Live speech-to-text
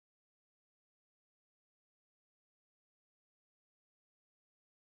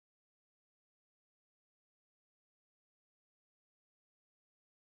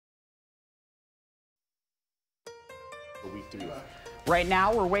Right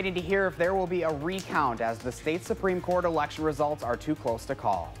now, we're waiting to hear if there will be a recount as the state Supreme Court election results are too close to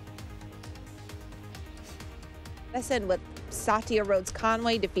call. Madison with Satya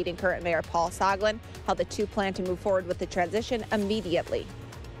Rhodes-Conway defeating current Mayor Paul Soglin, how the two plan to move forward with the transition immediately.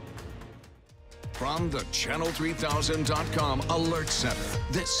 From the Channel3000.com Alert Center,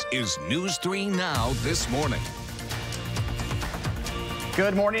 this is News 3 Now this morning.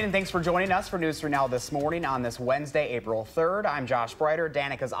 Good morning and thanks for joining us for News 3 Now this morning on this Wednesday, April 3rd. I'm Josh Breiter.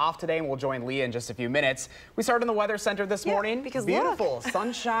 Danica's off today and we'll join Leah in just a few minutes. We started in the Weather Center this morning. Because beautiful look.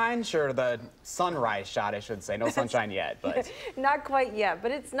 Sunshine, sure, the sunrise shot, I should say. No sunshine yet, but not quite yet,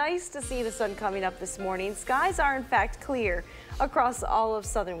 but it's nice to see the sun coming up this morning. Skies are in fact clear across all of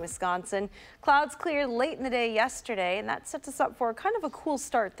southern Wisconsin. Clouds cleared late in the day yesterday, and that sets us up for kind of a cool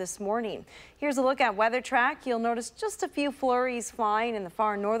start this morning. Here's a look at Weather Track. You'll notice just a few flurries flying in the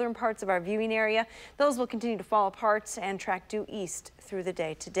far northern parts of our viewing area. Those will continue to fall apart and track due east through the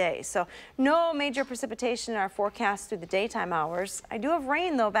day today. So no major precipitation in our forecast through the daytime hours. I do have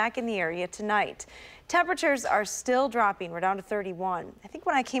rain, though, back in the area tonight. Temperatures are still dropping. We're down to 31. I think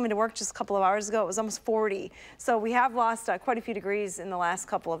when I came into work just a couple of hours ago, it was almost 40. So we have lost quite a few degrees in the last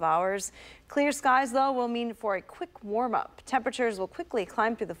couple of hours. Clear skies, though, will mean for a quick warm-up. Temperatures will quickly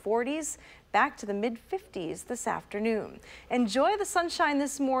climb through the 40s, back to the mid-50s this afternoon. Enjoy the sunshine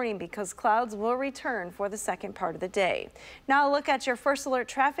this morning because clouds will return for the second part of the day. Now a look at your first alert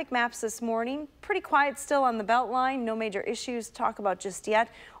traffic maps this morning. Pretty quiet still on the Beltline. No major issues to talk about just yet,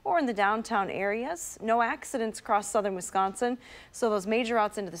 or in the downtown areas. No accidents across southern Wisconsin, so those major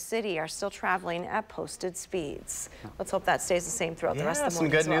routes into the city are still traveling at posted speeds. Let's hope that stays the same throughout the rest of the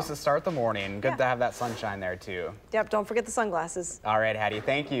morning. Some good news to start the morning. Good to have that sunshine there too. Yep, don't forget the sunglasses. All right, Hattie,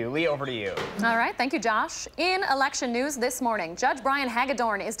 thank you. Leah, over to you. All right, thank you, Josh. In election news this morning, Judge Brian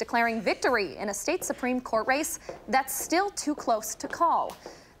Hagedorn is declaring victory in a state Supreme Court race that's still too close to call.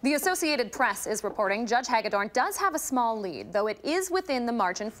 The Associated Press is reporting Judge Hagedorn does have a small lead, though it is within the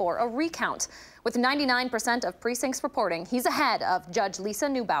margin for a recount. With 99% of precincts reporting, he's ahead of Judge Lisa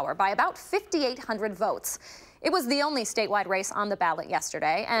Neubauer by about 5,800 votes. It was the only statewide race on the ballot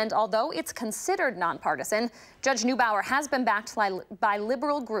yesterday, and although it's considered nonpartisan, Judge Neubauer has been backed by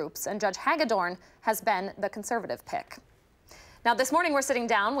liberal groups, and Judge Hagedorn has been the conservative pick. Now, this morning, we're sitting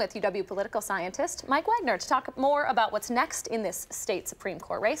down with UW political scientist Mike Wagner to talk more about what's next in this state Supreme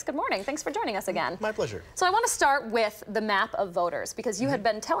Court race. Good morning. Thanks for joining us again. My pleasure. So I want to start with the map of voters, because you had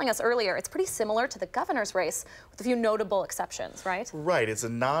been telling us earlier it's pretty similar to the governor's race with a few notable exceptions, right? Right. It's a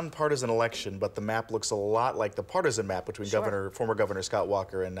nonpartisan election, but the map looks a lot like the partisan map between former Governor Scott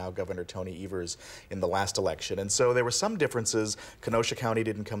Walker and now Governor Tony Evers in the last election. And so there were some differences. Kenosha County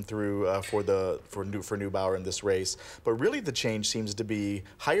didn't come through for Neubauer in this race, but really the change seems to be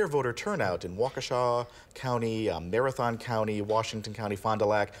higher voter turnout in Waukesha County, Marathon County, Washington County, Fond du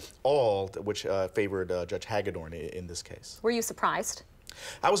Lac, all which favored Judge Hagedorn in this case. Were you surprised?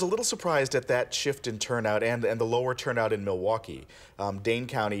 I was a little surprised at that shift in turnout and the lower turnout in Milwaukee. Dane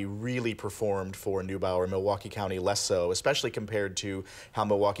County really performed for Neubauer, Milwaukee County less so, especially compared to how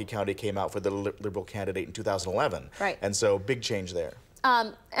Milwaukee County came out for the Liberal candidate in 2011. Right. And so big change there.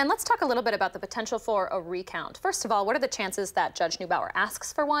 And let's talk a little bit about the potential for a recount. First of all, what are the chances that Judge Neubauer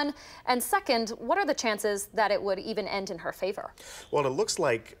asks for one? And second, what are the chances that it would even end in her favor? Well, it looks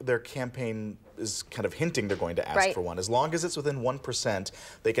like their campaign is kind of hinting they're going to ask for one. As long as it's within 1%,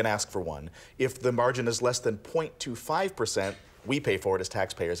 they can ask for one. If the margin is less than 0.25%, we pay for it as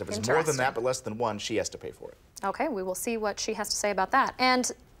taxpayers. If it's more than that but less than 1, she has to pay for it. Okay, we will see what she has to say about that.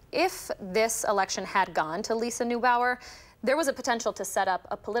 And if this election had gone to Lisa Neubauer, there was a potential to set up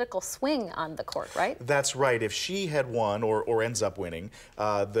a political swing on the court, right? That's right. If she had won or ends up winning,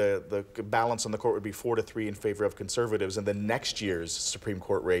 the balance on the court would be 4-3 in favor of conservatives, and then next year's Supreme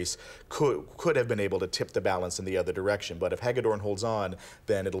Court race could have been able to tip the balance in the other direction. But if Hagedorn holds on,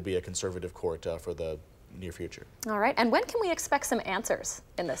 then it'll be a conservative court for the near future. All right. And when can we expect some answers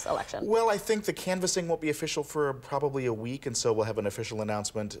in this election? Well, I think the canvassing won't be official for probably a week, and so we'll have an official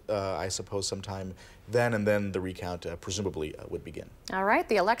announcement, I suppose, sometime then, and then the recount presumably would begin. All right.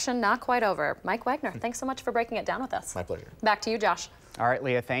 The election not quite over. Mike Wagner, thanks so much for breaking it down with us. My pleasure. Back to you, Josh. All right,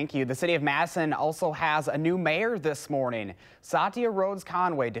 Leah, thank you. The city of Madison also has a new mayor this morning. Satya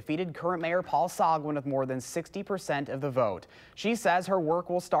Rhodes-Conway defeated current mayor Paul Soglin with more than 60% of the vote. She says her work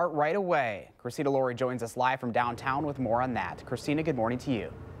will start right away. Christina Laurie joins us live from downtown with more on that. Christina, good morning to you.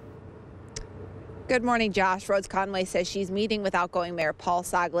 Good morning, Josh. Rhodes Conway says she's meeting with outgoing Mayor Paul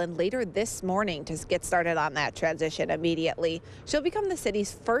Soglin later this morning to get started on that transition immediately. She'll become the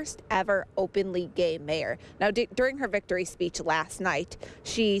city's first ever openly gay mayor. Now, during her victory speech last night,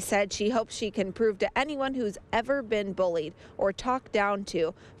 she said she hopes she can prove to anyone who's ever been bullied or talked down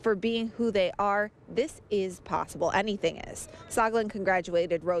to for being who they are, this is possible. Anything is. Soglin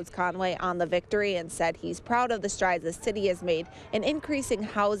congratulated Rhodes Conway on the victory and said he's proud of the strides the city has made in increasing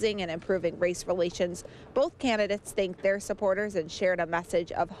housing and improving race relations. Both candidates thanked their supporters and shared a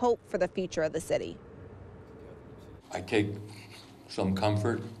message of hope for the future of the city. I take some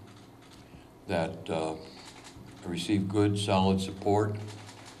comfort that I received good, solid support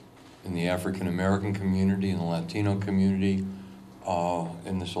in the African American community and the Latino community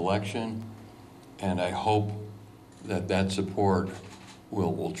in this election, and I hope that that support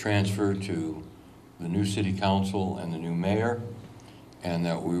will transfer to the new city council and the new mayor, and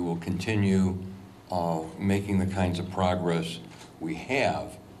that we will continue making the kinds of progress we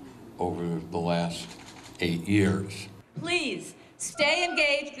have over the last 8 years. Please stay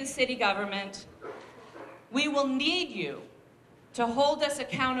engaged with city government. We will need you to hold us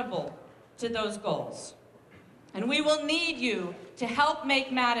accountable to those goals. And we will need you to help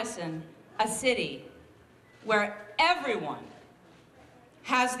make Madison a city where everyone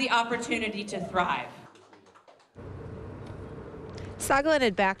has the opportunity to thrive. Soglin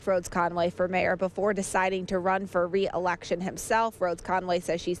had backed Rhodes Conway for mayor before deciding to run for re-election himself. Rhodes Conway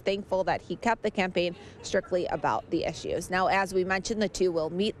says she's thankful that he kept the campaign strictly about the issues. Now, as we mentioned, the two will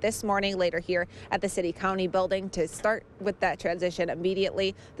meet this morning later here at the City County building to start with that transition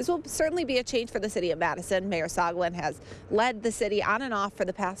immediately. This will certainly be a change for the city of Madison. Mayor Soglin has led the city on and off for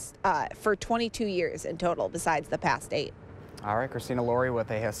the past for 22 years in total, besides the past 8. All right, Christina Laurie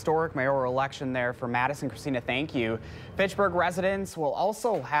with a historic mayoral election there for Madison. Christina, thank you. Fitchburg residents will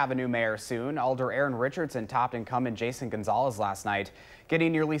also have a new mayor soon. Alder Aaron Richardson topped incumbent Jason Gonzalez last night,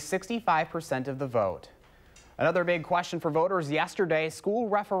 getting nearly 65% of the vote. Another big question for voters yesterday, school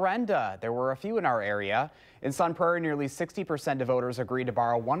referenda. There were a few in our area. In Sun Prairie, nearly 60% of voters agreed to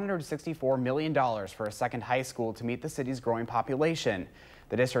borrow $164 million for a second high school to meet the city's growing population.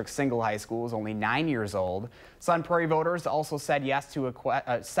 The district's single high school is only 9 years old. Sun Prairie voters also said yes to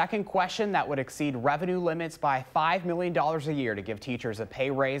a second question that would exceed revenue limits by $5 million a year to give teachers a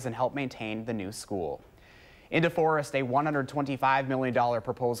pay raise and help maintain the new school. In DeForest, a $125 million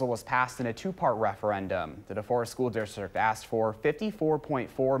proposal was passed in a two-part referendum. The DeForest School District asked for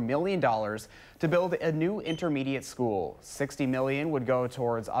 $54.4 million to build a new intermediate school. $60 million would go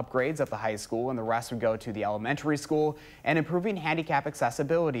towards upgrades at the high school, and the rest would go to the elementary school and improving handicap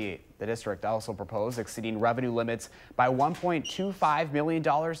accessibility. The district also proposed exceeding revenue limits by $1.25 million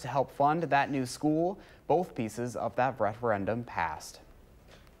to help fund that new school. Both pieces of that referendum passed.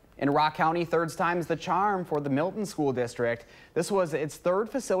 In Rock County, third time's the charm for the Milton School District. This was its third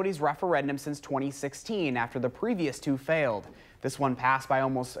facilities referendum since 2016 after the previous two failed. This one passed by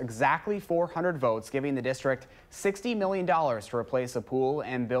almost exactly 400 votes, giving the district $60 million to replace a pool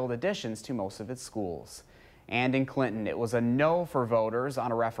and build additions to most of its schools. And in Clinton, it was a no for voters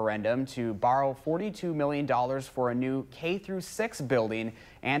on a referendum to borrow $42 million for a new K-6 building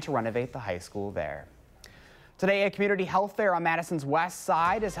and to renovate the high school there. Today, a community health fair on Madison's west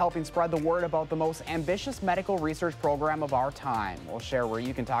side is helping spread the word about the most ambitious medical research program of our time. We'll share where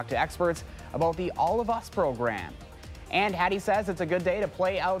you can talk to experts about the All of Us program. And Hattie says it's a good day to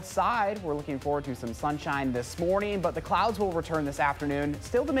play outside. We're looking forward to some sunshine this morning, but the clouds will return this afternoon.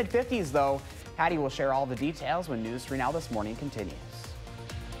 Still the mid-50s, though. Hattie will share all the details when News 3 Now This Morning continues.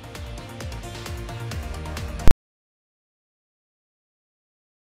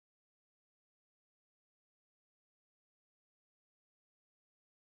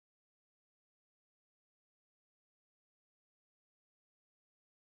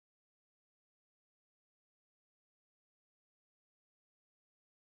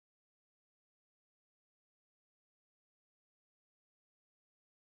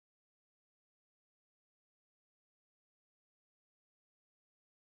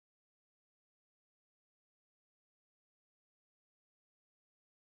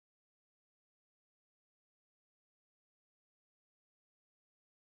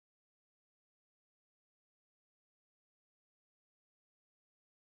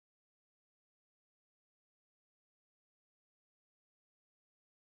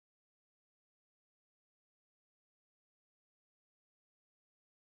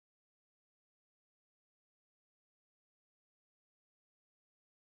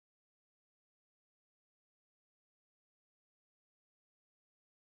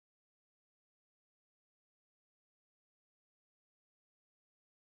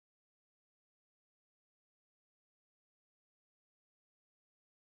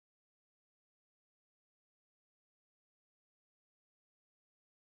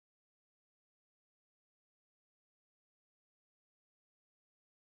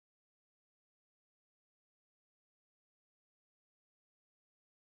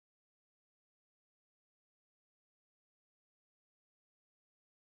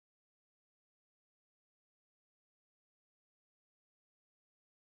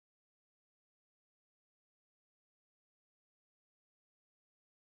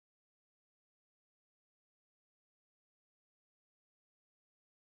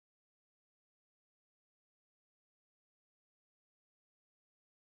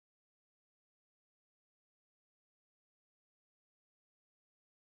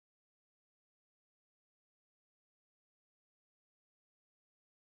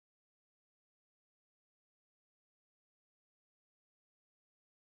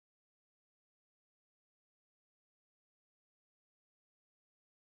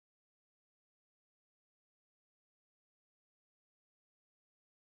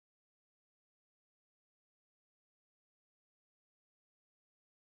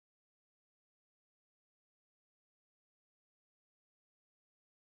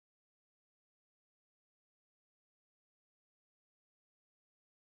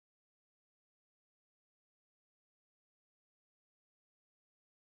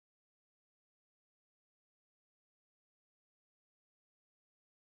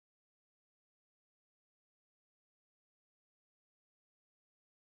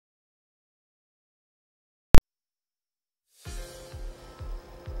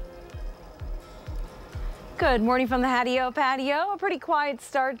 Good morning from the patio. A pretty quiet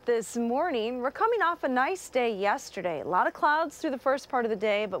start this morning. We're coming off a nice day yesterday. A lot of clouds through the first part of the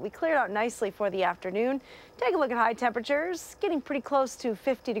day, but we cleared out nicely for the afternoon. Take a look at high temperatures, getting pretty close to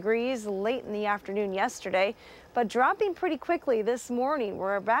 50 degrees late in the afternoon yesterday, but dropping pretty quickly this morning.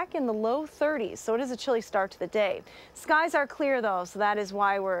 We're back in the low 30s, so it is a chilly start to the day. Skies are clear though, so that is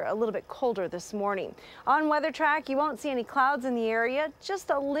why we're a little bit colder this morning. On weather track, you won't see any clouds in the area,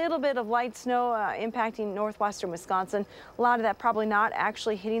 just a little bit of light snow impacting northwestern Wisconsin. A lot of that probably not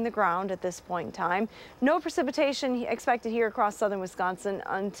actually hitting the ground at this point in time. No precipitation expected here across southern Wisconsin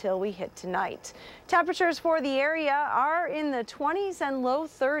until we hit tonight. Temperatures for the area are in the 20s and low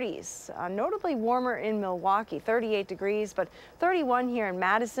 30s, notably warmer in Milwaukee, 38 degrees, but 31 here in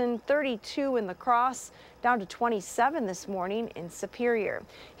Madison, 32 in La Crosse, down to 27 this morning in Superior.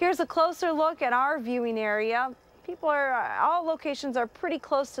 Here's a closer look at our viewing area. All locations are pretty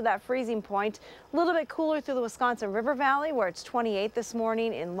close to that freezing point. A little bit cooler through the Wisconsin River Valley, where it's 28 this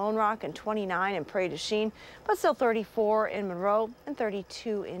morning in Lone Rock and 29 in Prairie du Chien, but still 34 in Monroe and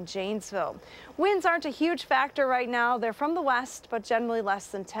 32 in Janesville. Winds aren't a huge factor right now. They're from the west, but generally less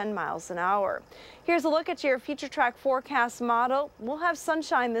than 10 miles an hour. Here's a look at your future track forecast model. We'll have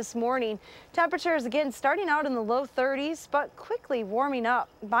sunshine this morning. Temperatures again starting out in the low 30s, but quickly warming up.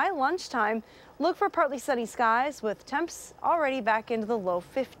 By lunchtime, look for partly sunny skies with temps already back into the low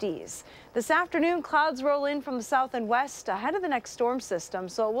 50s. This afternoon, clouds roll in from the south and west ahead of the next storm system,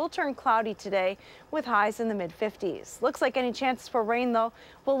 so it will turn cloudy today with highs in the mid-50s. Looks like any chances for rain, though,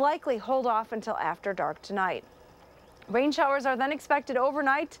 will likely hold off until after dark tonight. Rain showers are then expected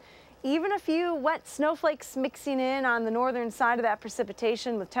overnight. Even a few wet snowflakes mixing in on the northern side of that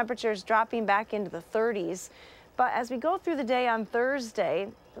precipitation, with temperatures dropping back into the 30s. But as we go through the day on Thursday,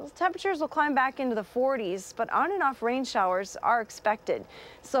 those temperatures will climb back into the 40s, but on and off rain showers are expected.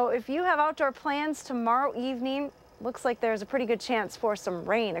 So if you have outdoor plans tomorrow evening, looks like there's a pretty good chance for some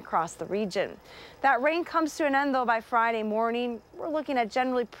rain across the region. That rain comes to an end though by Friday morning. We're looking at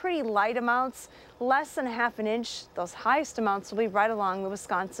generally pretty light amounts, less than ½ an inch. Those highest amounts will be right along the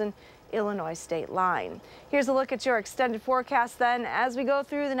Wisconsin-Illinois state line. Here's a look at your extended forecast then. As we go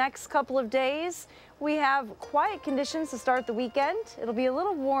through the next couple of days, we have quiet conditions to start the weekend. It'll be a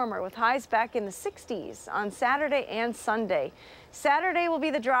little warmer with highs back in the 60s on Saturday and Sunday. Saturday will be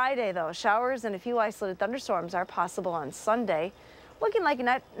the dry day though. Showers and a few isolated thunderstorms are possible on Sunday. Looking like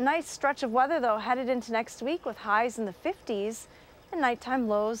a nice stretch of weather though headed into next week with highs in the 50s and nighttime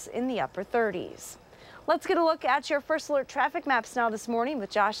lows in the upper 30s. Let's get a look at your first alert traffic maps now this morning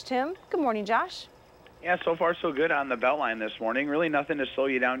with Josh Tim. Good morning, Josh. Yeah, so far so good on the Beltline this morning. Really nothing to slow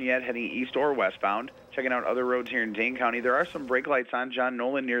you down yet heading east or westbound. Checking out other roads here in Dane County, there are some brake lights on John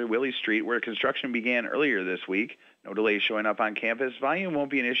Nolan near Willie Street where construction began earlier this week. No delays showing up on campus. Volume won't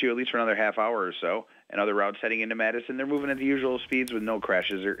be an issue at least for another half hour or so. And other routes heading into Madison, they're moving at the usual speeds with no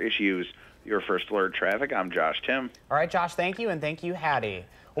crashes or issues. Your first alert traffic, I'm Josh Tim. All right, Josh, thank you, and thank you, Hattie.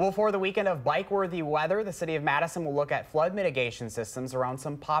 Well, before the weekend of bike-worthy weather, the city of Madison will look at flood mitigation systems around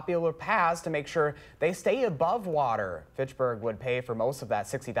some popular paths to make sure they stay above water. Fitchburg would pay for most of that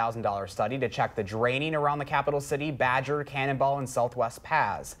 $60,000 study to check the draining around the capital city, Badger, Cannonball, and Southwest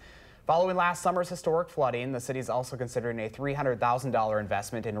paths. Following last summer's historic flooding, the city is also considering a $300,000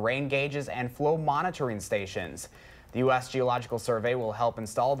 investment in rain gauges and flow monitoring stations. The U.S. Geological Survey will help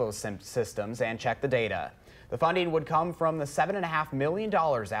install those systems and check the data. The funding would come from the $7.5 million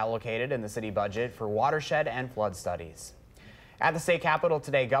allocated in the city budget for watershed and flood studies. At the state capitol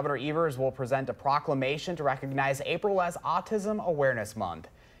today, Governor Evers will present a proclamation to recognize April as Autism Awareness Month.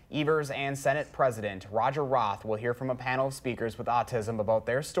 Evers and Senate President Roger Roth will hear from a panel of speakers with autism about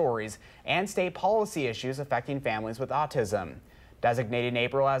their stories and state policy issues affecting families with autism. Designating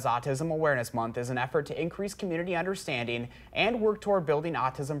April as Autism Awareness Month is an effort to increase community understanding and work toward building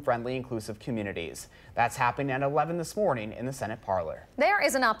autism-friendly, inclusive communities. That's happening at 11 this morning in the Senate parlor. There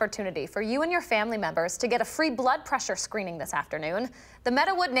is an opportunity for you and your family members to get a free blood pressure screening this afternoon. The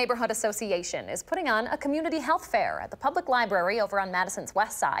Meadowood Neighborhood Association is putting on a community health fair at the public library over on Madison's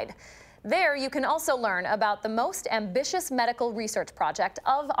west side. There, you can also learn about the most ambitious medical research project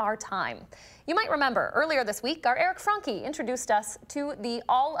of our time. You might remember earlier this week, our Eric Franke introduced us to the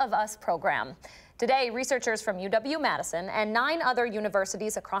All of Us program. Today, researchers from UW-Madison and 9 other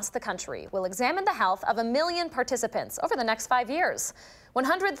universities across the country will examine the health of 1 million participants over the next 5 years.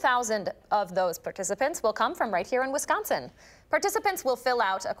 100,000 of those participants will come from right here in Wisconsin. Participants will fill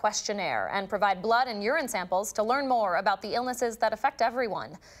out a questionnaire and provide blood and urine samples to learn more about the illnesses that affect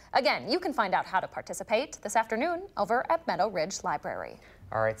everyone. Again, you can find out how to participate this afternoon over at Meadow Ridge Library.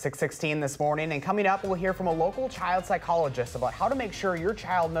 All right, 6:16 this morning, and coming up, we'll hear from a local child psychologist about how to make sure your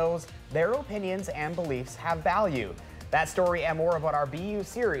child knows their opinions and beliefs have value. That story and more about our BU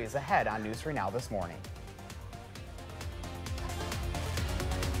series ahead on News 3 Now this morning.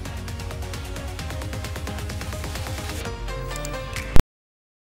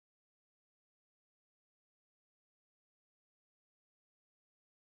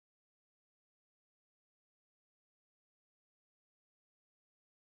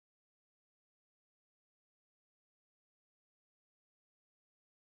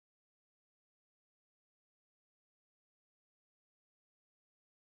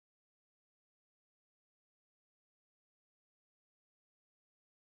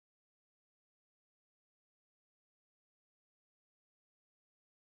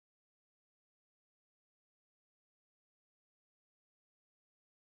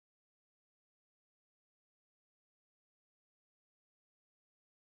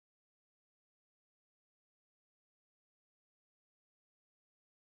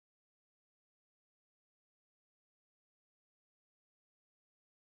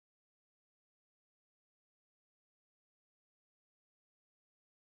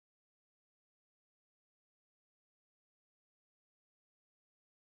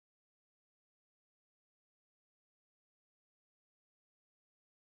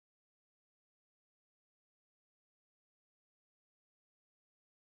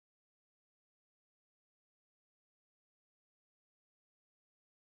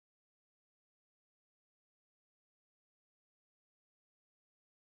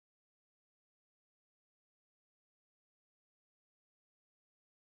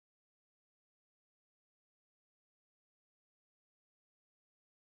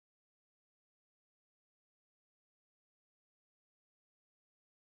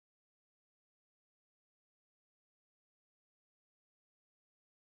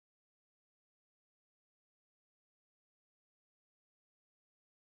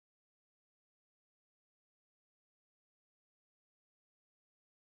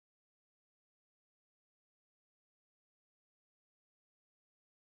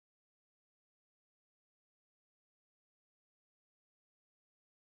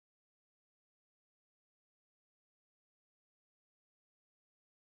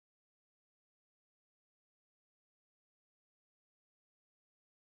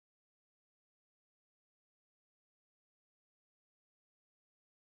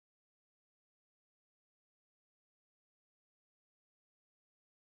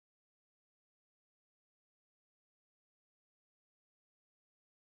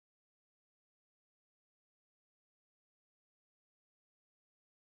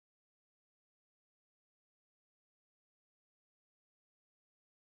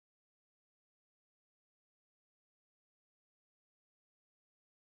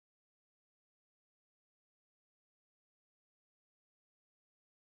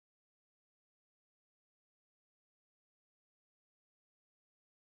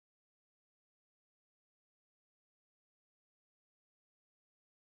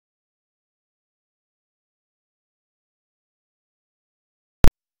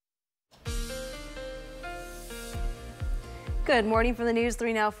 Good morning from the News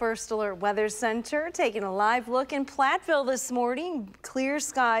 3 Now First Alert Weather Center. Taking a live look in Platteville this morning. Clear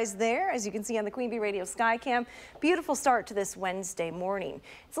skies there, as you can see on the Queen Bee Radio Skycam. Beautiful start to this Wednesday morning.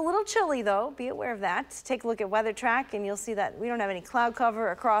 It's a little chilly though, be aware of that. Take a look at Weather Track and you'll see that we don't have any cloud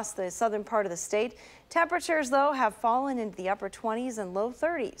cover across the southern part of the state. Temperatures, though, have fallen into the upper 20s and low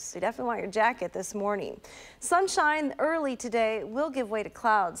 30s, so you definitely want your jacket this morning. Sunshine early today will give way to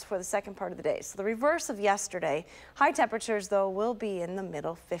clouds for the second part of the day, so the reverse of yesterday. High temperatures, though, will be in the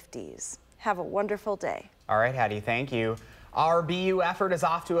middle 50s. Have a wonderful day. All right, Hattie, thank you. Our BU effort is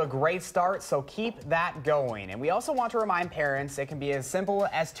off to a great start, so keep that going. And we also want to remind parents it can be as simple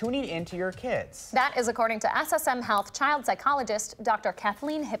as tuning into your kids. That is according to SSM Health child psychologist Dr.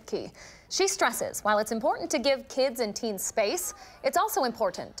 Kathleen Hipke. She stresses while it's important to give kids and teens space, it's also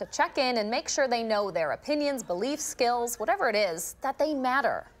important to check in and make sure they know their opinions, beliefs, skills, whatever it is, that they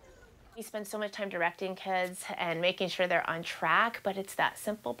matter. We spend so much time directing kids and making sure they're on track, but it's that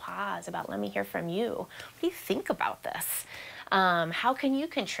simple pause about, let me hear from you. What do you think about this? How can you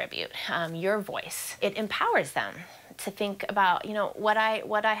contribute your voice? It empowers them to think about, you know, what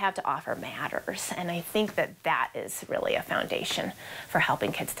I have to offer matters. And I think that that is really a foundation for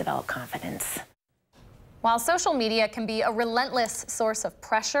helping kids develop confidence. While social media can be a relentless source of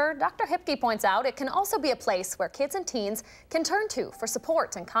pressure, Dr. Hipke points out it can also be a place where kids and teens can turn to for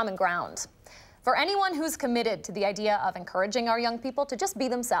support and common ground. For anyone who's committed to the idea of encouraging our young people to just be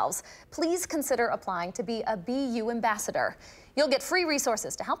themselves, please consider applying to be a BU ambassador. You'll get free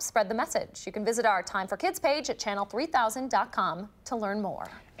resources to help spread the message. You can visit our Time for Kids page at channel3000.com to learn more.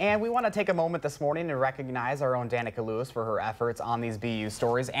 And we want to take a moment this morning to recognize our own Danica Lewis for her efforts on these BU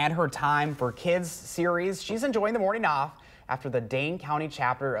stories and her Time for Kids series. She's enjoying the morning off after the Dane County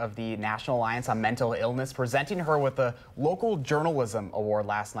chapter of the National Alliance on Mental Illness presenting her with the Local Journalism Award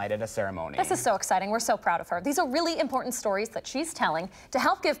last night at a ceremony. This is so exciting. We're so proud of her. These are really important stories that she's telling to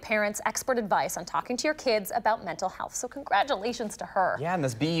help give parents expert advice on talking to your kids about mental health. So congratulations to her. Yeah, and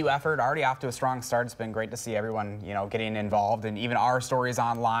this BU effort already off to a strong start. It's been great to see everyone, getting involved, and even our stories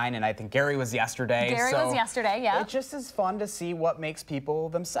online. And I think Gary was yesterday. Gary was yesterday, yeah. It just is fun to see what makes people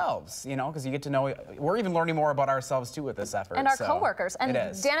themselves, because you get to know, we're even learning more about ourselves too with this effort. And our coworkers. And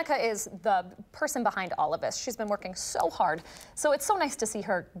is. Danica is the person behind all of this. She's been working so hard. So it's so nice to see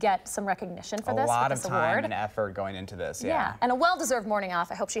her get some recognition for this. A lot of time award. and effort going into this, Yeah, and a well-deserved morning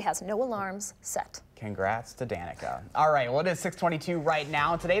off. I hope she has no alarms set. Congrats to Danica. All right, well, it is 6:22 right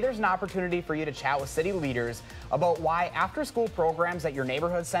now. Today, there's an opportunity for you to chat with city leaders about why after-school programs at your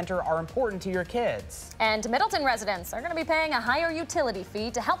neighborhood center are important to your kids. And Middleton residents are going to be paying a higher utility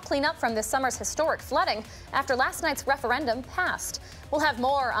fee to help clean up from this summer's historic flooding after last night's referendum passed. We'll have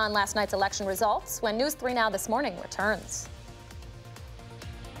more on last night's election results when News 3 Now This Morning returns.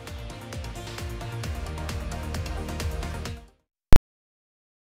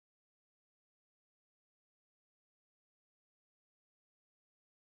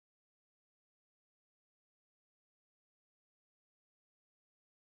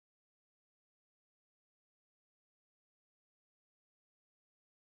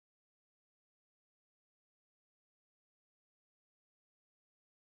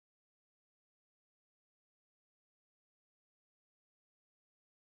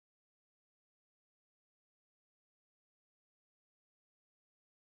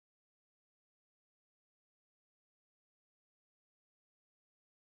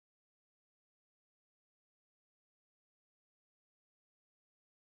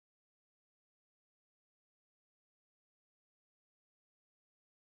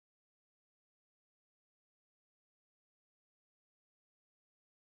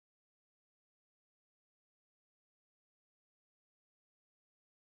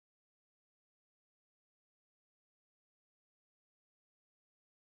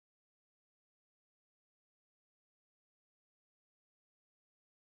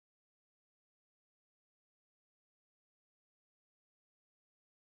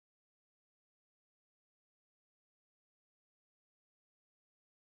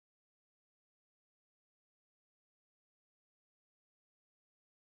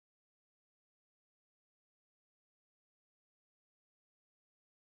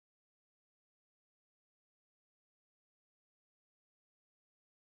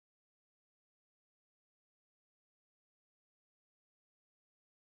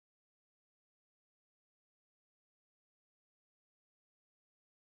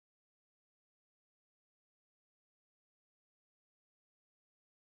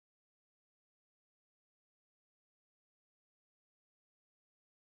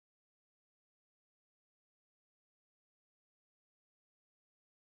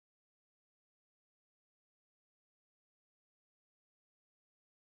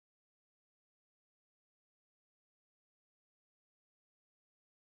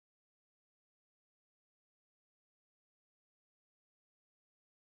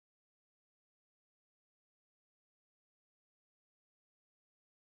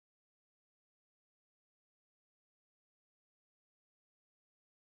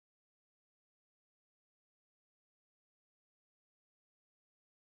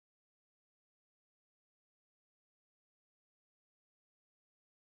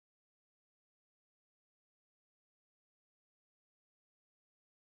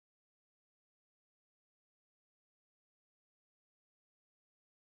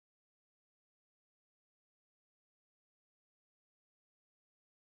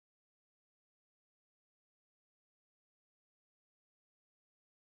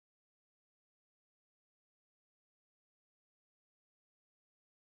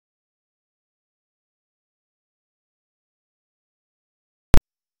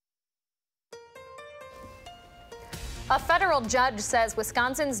 A federal judge says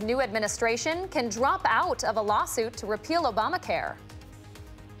Wisconsin's new administration can drop out of a lawsuit to repeal Obamacare.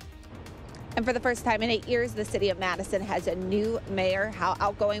 And for the first time in 8 years, the city of Madison has a new mayor. How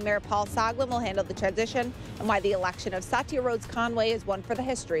outgoing Mayor Paul Soglin will handle the transition and why the election of Satya Rhodes Conway is one for the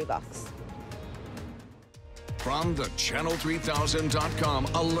history books. From the Channel3000.com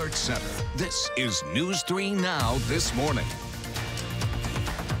Alert Center, this is News 3 Now this morning.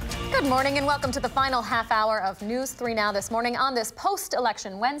 Good morning and welcome to the final half hour of News 3 Now this morning on this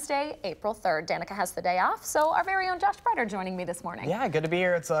post-election Wednesday, April 3rd. Danica has the day off, so our very own Josh Brighter joining me this morning. Yeah, good to be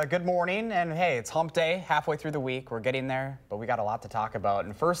here. It's a good morning, and hey, it's hump day, halfway through the week. We're getting there, but we got a lot to talk about.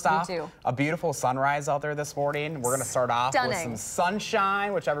 And first off, a beautiful sunrise out there this morning. We're going to start off with some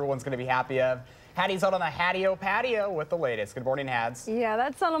sunshine, which everyone's going to be happy of. Hattie's out on the Hattie-O patio with the latest. Good morning, Hads. Yeah,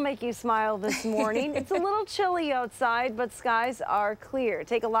 that sun will make you smile this morning. It's a little chilly outside, but skies are clear.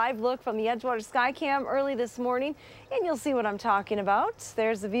 Take a live look from the Edgewater Skycam early this morning, and you'll see what I'm talking about.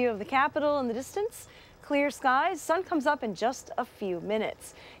 There's the view of the Capitol in the distance. Clear skies, sun comes up in just a few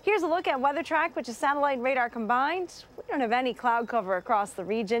minutes. Here's a look at weather track, which is satellite and radar combined. We don't have any cloud cover across the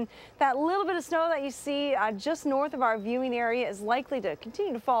region. That little bit of snow that you see just north of our viewing area is likely to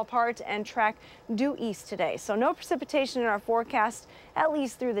continue to fall apart and track due east today. So no precipitation in our forecast, at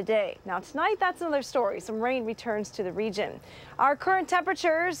least through the day. Now tonight, that's another story. Some rain returns to the region. Our current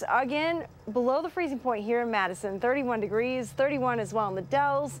temperatures, again, below the freezing point here in Madison, 31 degrees, 31 as well in the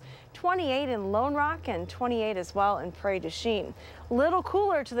Dells, 28 in Lone Rock, and 28 as well in Prairie du Chien. Little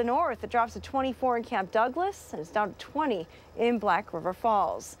cooler to the north. It drops to 24 in Camp Douglas and it's down to 20 in Black River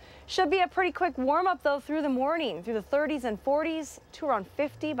Falls. Should be a pretty quick warm up though through the morning, through the 30s and 40s to around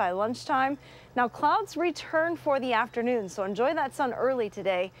 50 by lunchtime. Now clouds return for the afternoon, so enjoy that sun early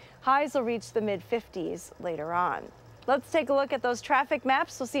today. Highs will reach the mid 50s later on. Let's take a look at those traffic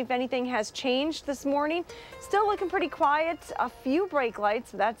maps. We'll see if anything has changed this morning. Still looking pretty quiet. A few brake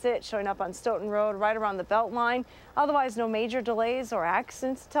lights, but that's it, showing up on Stoughton Road right around the belt line. Otherwise, no major delays or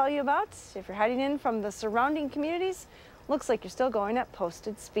accidents to tell you about. If you're heading in from the surrounding communities, looks like you're still going at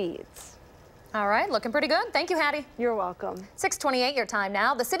posted speeds. All right, looking pretty good. Thank you, Hattie. You're welcome. 6:28 your time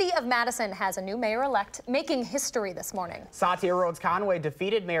now. The city of Madison has a new mayor-elect making history this morning. Satya Rhodes-Conway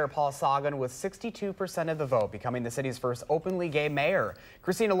defeated Mayor Paul Soglin with 62% of the vote, becoming the city's first openly gay mayor.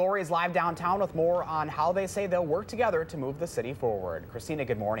 Christina Laurie is live downtown with more on how they say they'll work together to move the city forward. Christina,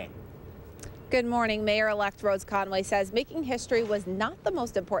 good morning. Good morning. Mayor-elect Rhodes-Conway says making history was not the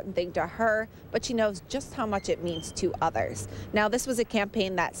most important thing to her, but she knows just how much it means to others. Now, this was a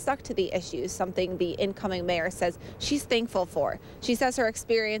campaign that stuck to the issues, something the incoming mayor says she's thankful for. She says her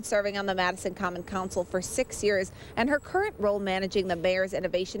experience serving on the Madison Common Council for 6 years and her current role managing the Mayor's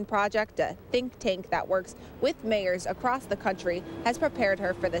Innovation Project, a think tank that works with mayors across the country, has prepared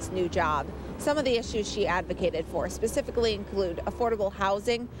her for this new job. Some of the issues she advocated for specifically include affordable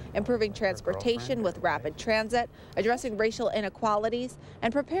housing, improving transportation with rapid transit, addressing racial inequalities,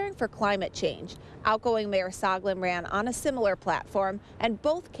 and preparing for climate change. Outgoing Mayor Soglin ran on a similar platform, and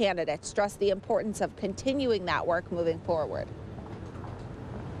both candidates stressed the importance of continuing that work moving forward.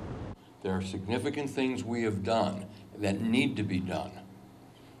 There are significant things we have done that need to be done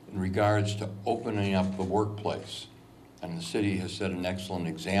in regards to opening up the workplace, and the city has set an excellent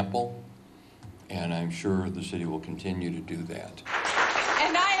example, and I'm sure the city will continue to do that.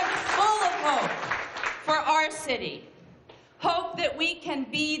 And I am full of hope for our city. Hope that we can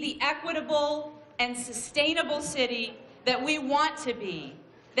be the equitable and sustainable city that we want to be,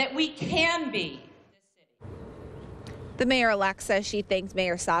 that we can be. The mayor-elect says she thanked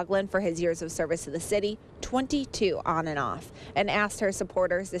Mayor Soglin for his years of service to the city, 22 on and off, and asked her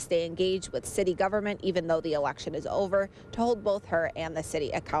supporters to stay engaged with city government even though the election is over, to hold both her and the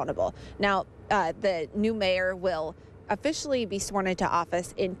city accountable. Now, the new mayor will officially be sworn into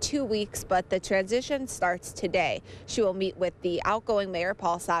office in 2 weeks, but the transition starts today. She will meet with the outgoing mayor,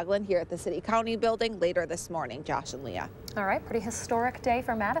 Paul Soglin, here at the City County building later this morning. Josh and Leah. All right, pretty historic day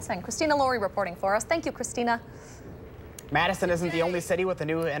for Madison. Christina Laurie reporting for us. Thank you, Christina. Madison isn't the only city with a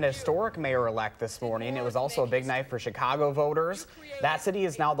new and historic mayor-elect this morning. It was also a big night for Chicago voters. That city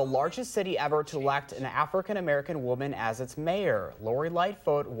is now the largest city ever to elect an African-American woman as its mayor. Lori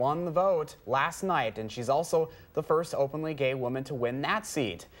Lightfoot won the vote last night, and she's also the first openly gay woman to win that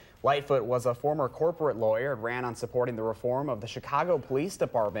seat. Lightfoot was a former corporate lawyer and ran on supporting the reform of the Chicago Police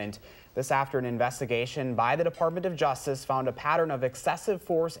Department. This after an investigation by the Department of Justice found a pattern of excessive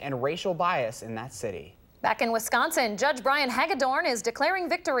force and racial bias in that city. Back in Wisconsin, Judge Brian Hagedorn is declaring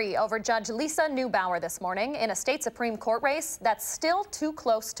victory over Judge Lisa Neubauer this morning in a state Supreme Court race that's still too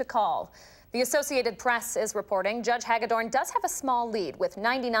close to call. The Associated Press is reporting Judge Hagedorn does have a small lead with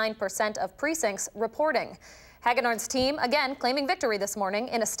 99% of precincts reporting. Hagedorn's team, again, claiming victory this morning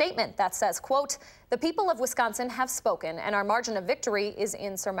in a statement that says, quote, "The people of Wisconsin have spoken and our margin of victory is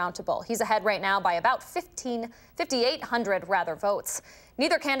insurmountable." He's ahead right now by about 5,800 votes.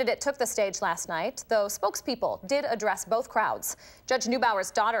 Neither candidate took the stage last night, though spokespeople did address both crowds. Judge Neubauer's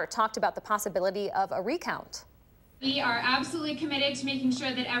daughter talked about the possibility of a recount. We are absolutely committed to making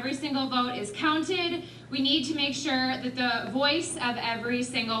sure that every single vote is counted. We need to make sure that the voice of every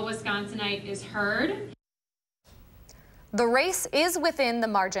single Wisconsinite is heard. The race is within the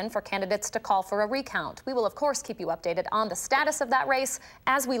margin for candidates to call for a recount. We will, of course, keep you updated on the status of that race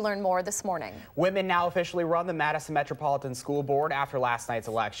as we learn more this morning. Women now officially run the Madison Metropolitan School Board after last night's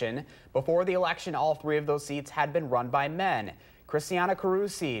election. Before the election, all 3 of those seats had been run by men. Christiana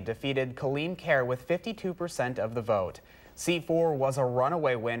Carusi defeated Kaleem Kerr with 52% of the vote. Seat 4 was a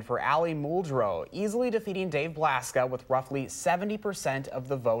runaway win for Ali Muldrow, easily defeating Dave Blaska with roughly 70% of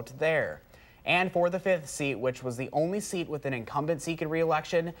the vote there. And for the 5th seat, which was the only seat with an incumbent seeking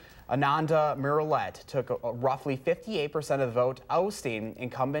re-election, Ananda Mirelet took roughly 58% of the vote, ousting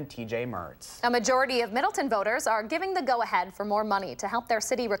incumbent TJ Mertz. A majority of Middleton voters are giving the go-ahead for more money to help their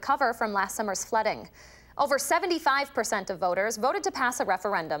city recover from last summer's flooding. Over 75% of voters voted to pass a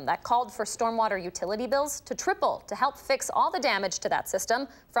referendum that called for stormwater utility bills to triple to help fix all the damage to that system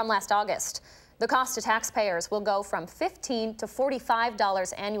from last August. The cost to taxpayers will go from $15 to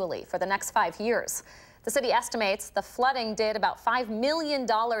 $45 annually for the next 5 years. The city estimates the flooding did about $5 million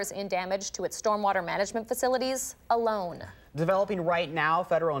in damage to its stormwater management facilities alone. Developing right now,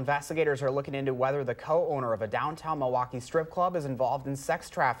 federal investigators are looking into whether the co-owner of a downtown Milwaukee strip club is involved in sex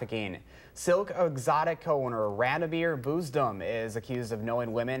trafficking. Silk Exotic co-owner Ranabir Buzdum is accused of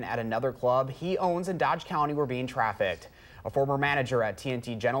knowing women at another club he owns in Dodge County were being trafficked. A former manager at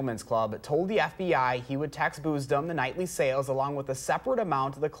TNT Gentlemen's Club told the FBI he would text Buzdum the nightly sales along with a separate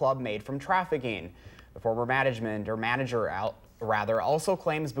amount the club made from trafficking. The former manager also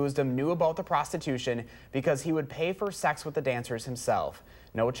claims Buzdum knew about the prostitution because he would pay for sex with the dancers himself.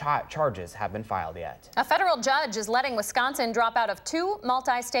 No charges have been filed yet. A federal judge is letting Wisconsin drop out of 2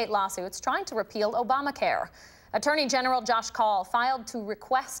 multi-state lawsuits trying to repeal Obamacare. Attorney General Josh Kaul filed to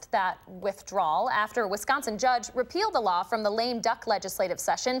request that withdrawal after a Wisconsin judge repealed a law from the lame duck legislative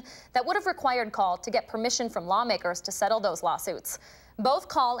session that would have required Kaul to get permission from lawmakers to settle those lawsuits. Both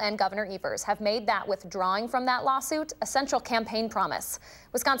Kaul and Governor Evers have made that withdrawing from that lawsuit a central campaign promise.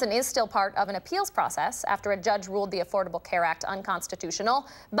 Wisconsin is still part of an appeals process after a judge ruled the Affordable Care Act unconstitutional,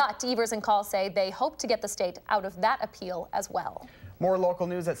 but Evers and Kaul say they hope to get the state out of that appeal as well. More local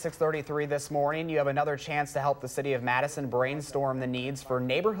news at 6:33 this morning. You have another chance to help the city of Madison brainstorm the needs for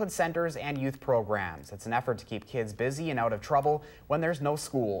neighborhood centers and youth programs. It's an effort to keep kids busy and out of trouble when there's no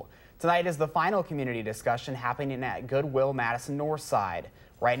school. Tonight is the final community discussion happening at Goodwill Madison North Side.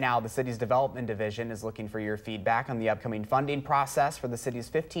 Right now, the city's development division is looking for your feedback on the upcoming funding process for the city's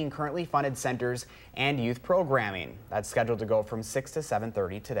 15 currently funded centers and youth programming. That's scheduled to go from 6 to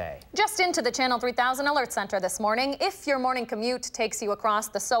 7:30 today. Just into the Channel 3000 Alert Center this morning. If your morning commute takes you across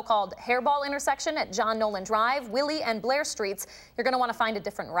the so-called hairball intersection at John Nolan Drive, Willie and Blair Streets, you're going to want to find a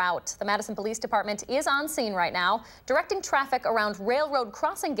different route. The Madison Police Department is on scene right now, directing traffic around railroad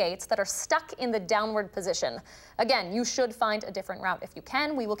crossing gates that are stuck in the downward position. Again, you should find a different route if you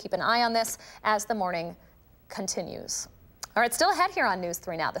can. We will keep an eye on this as the morning continues. All right, still ahead here on News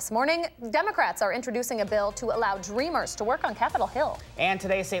 3 Now. This morning, Democrats are introducing a bill to allow dreamers to work on Capitol Hill. And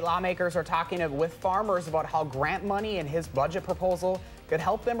today, state lawmakers are talking with farmers about how grant money in his budget proposal could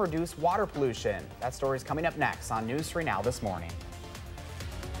help them reduce water pollution. That story is coming up next on News 3 Now this morning.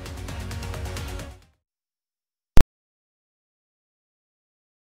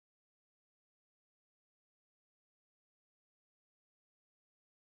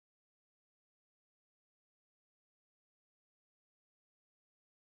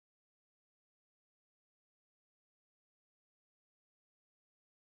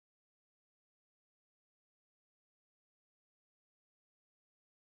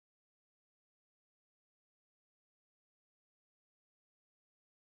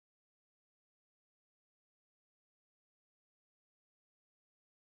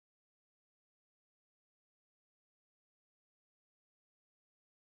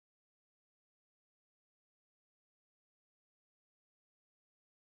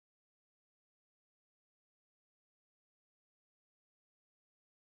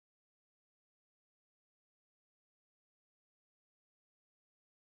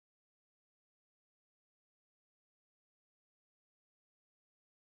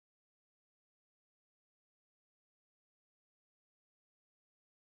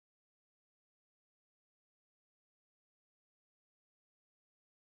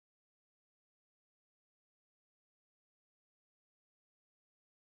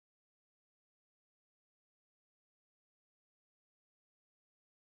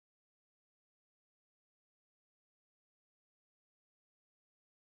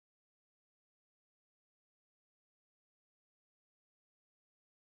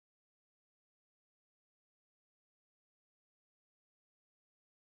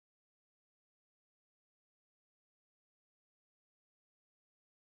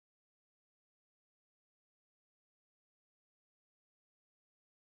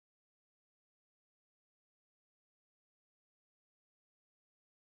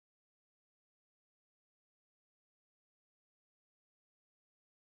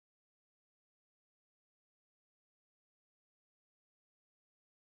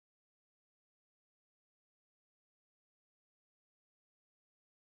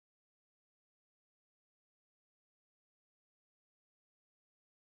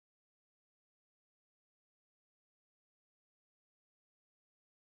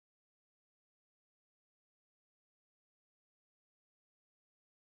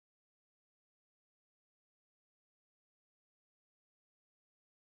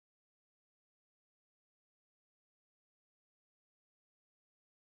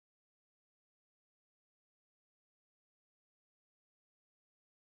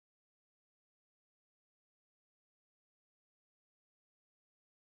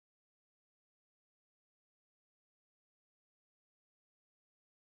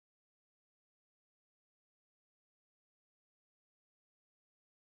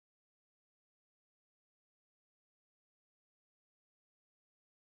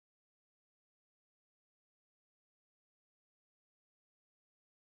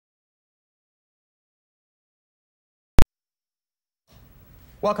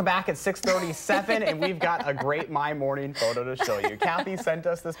 Welcome back at 6:37, and we've got a great My Morning photo to show you. Kathy sent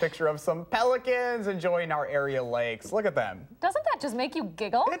us this picture of some pelicans enjoying our area lakes. Look at them. Doesn't that just make you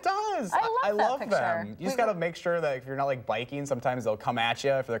giggle? It does. I love that picture. Them. You just got to make sure that if you're not like biking, sometimes they'll come at you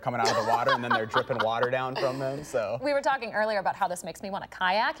if they're coming out of the water and then they're dripping water down from them. So we were talking earlier about how this makes me want to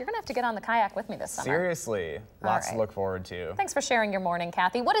kayak. You're going to have to get on the kayak with me this summer. Seriously. Lots to look forward to. Thanks for sharing your morning,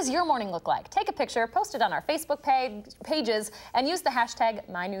 Kathy. What does your morning look like? Take a picture, post it on our Facebook pages, and use the hashtag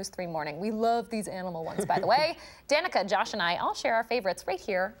MyNews3Morning. We love these animal ones, by the way. Danica, Josh, and I all share our favorites right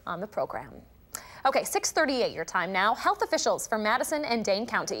here on the program. Okay, 6:38 your time now. Health officials from Madison and Dane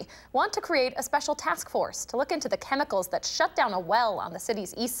County want to create a special task force to look into the chemicals that shut down a well on the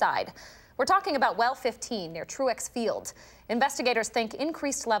city's east side. We're talking about well 15 near Truex Field. Investigators think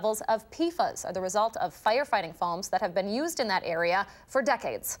increased levels of PFAS are the result of firefighting foams that have been used in that area for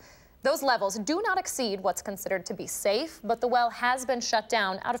decades. Those levels do not exceed what's considered to be safe, but the well has been shut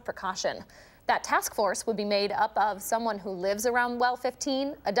down out of precaution. That task force would be made up of someone who lives around well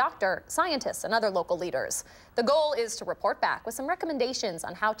 15, a doctor, scientists, and other local leaders. The goal is to report back with some recommendations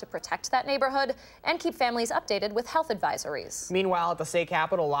on how to protect that neighborhood and keep families updated with health advisories. Meanwhile, at the state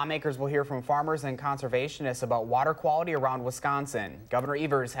capitol, lawmakers will hear from farmers and conservationists about water quality around Wisconsin. Governor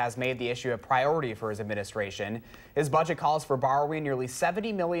Evers has made the issue a priority for his administration. His budget calls for borrowing nearly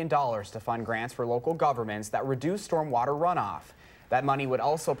 $70 million to fund grants for local governments that reduce stormwater runoff. That money would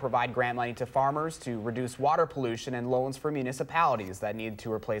also provide grant money to farmers to reduce water pollution and loans for municipalities that need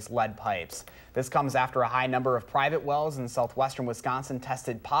to replace lead pipes. This comes after a high number of private wells in southwestern Wisconsin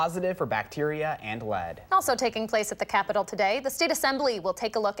tested positive for bacteria and lead. Also taking place at the Capitol today, the State Assembly will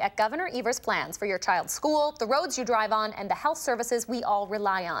take a look at Governor Evers' plans for your child's school, the roads you drive on, and the health services we all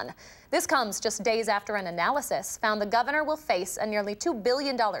rely on. This comes just days after an analysis found the governor will face a nearly $2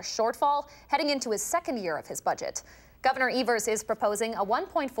 billion shortfall heading into his second year of his budget. Governor Evers is proposing a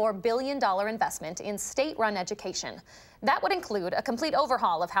 $1.4 billion investment in state-run education. That would include a complete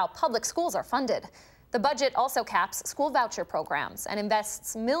overhaul of how public schools are funded. The budget also caps school voucher programs and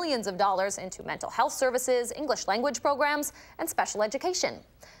invests millions of dollars into mental health services, English language programs, and special education.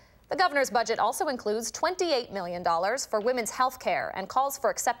 The governor's budget also includes $28 million for women's health care and calls for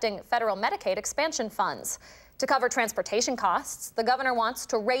accepting federal Medicaid expansion funds. To cover transportation costs, the governor wants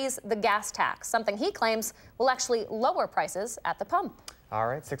to raise the gas tax, something he claims will actually lower prices at the pump. All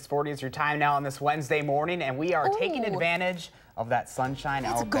right, 6:40 is your time now on this Wednesday morning, and we are taking advantage of that sunshine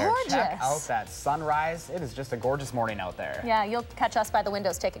out there. Gorgeous. Check out that sunrise. It is just a gorgeous morning out there. Yeah, you'll catch us by the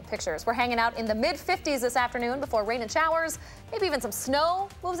windows taking pictures. We're hanging out in the mid-50s this afternoon before rain and showers. Maybe even some snow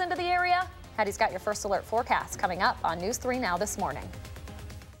moves into the area. Hattie's got your first alert forecast coming up on News 3 Now this morning.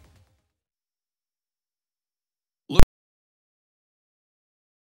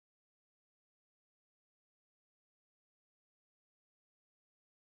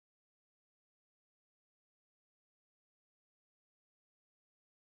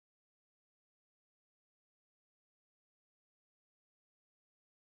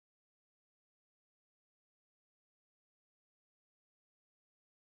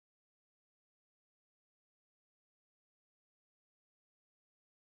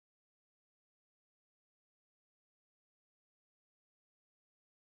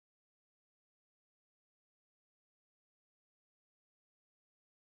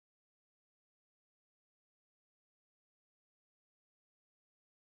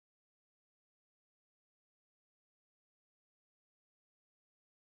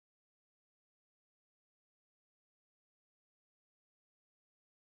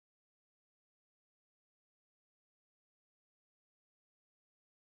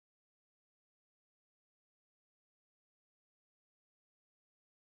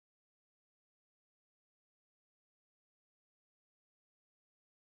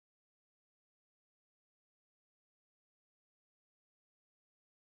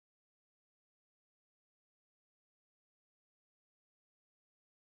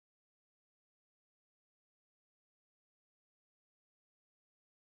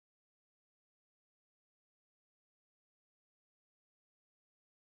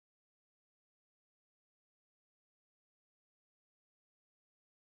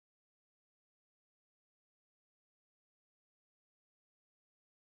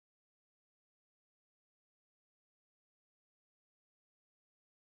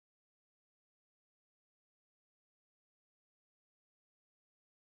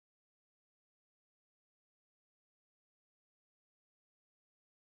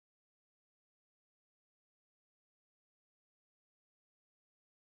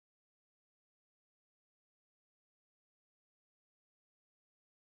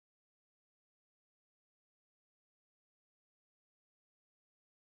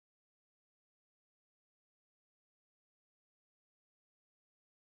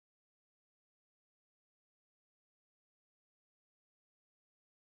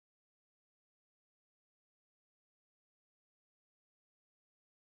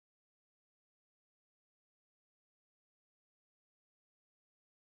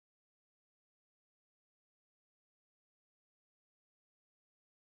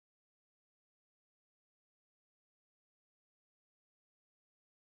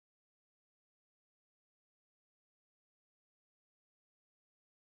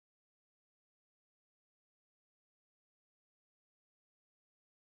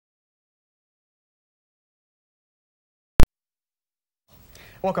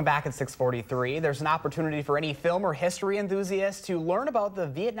 Welcome back at 6:43. There's an opportunity for any film or history enthusiast to learn about the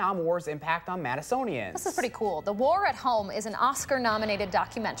Vietnam War's impact on Madisonians. This is pretty cool. The War at Home is an Oscar-nominated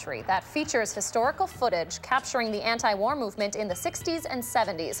documentary that features historical footage capturing the anti-war movement in the 60s and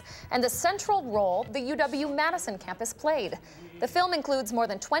 70s and the central role the UW-Madison campus played. The film includes more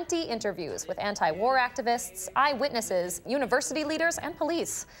than 20 interviews with anti-war activists, eyewitnesses, university leaders, and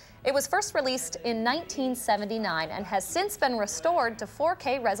police. It was first released in 1979 and has since been restored to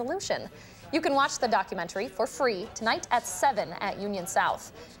 4K resolution. You can watch the documentary for free tonight at 7 at Union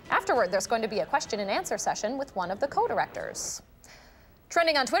South. Afterward, there's going to be a question and answer session with one of the co-directors.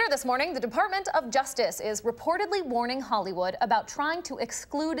 Trending on Twitter this morning, the Department of Justice is reportedly warning Hollywood about trying to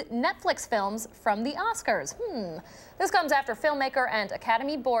exclude Netflix films from the Oscars. This comes after filmmaker and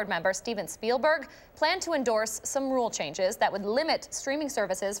Academy Board member Steven Spielberg planned to endorse some rule changes that would limit streaming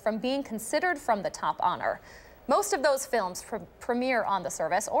services from being considered from the top honor. Most of those films premiere on the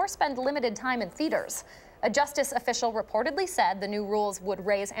service or spend limited time in theaters. A justice official reportedly said the new rules would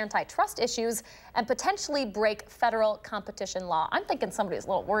raise antitrust issues and potentially break federal competition law. I'm thinking somebody's a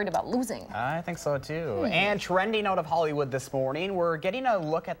little worried about losing. I think so too. And trending out of Hollywood this morning, we're getting a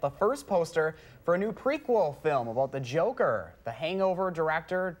look at the first poster for a new prequel film about the Joker. The Hangover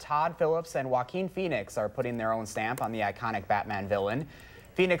director Todd Phillips and Joaquin Phoenix are putting their own stamp on the iconic Batman villain.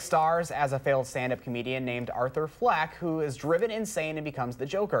 Phoenix stars as a failed stand-up comedian named Arthur Fleck, who is driven insane and becomes the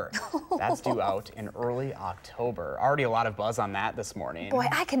Joker. That's due out in early October. Already a lot of buzz on that this morning. Boy,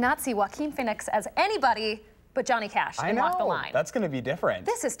 I cannot see Joaquin Phoenix as anybody but Johnny Cash and Walk the Line. That's going to be different.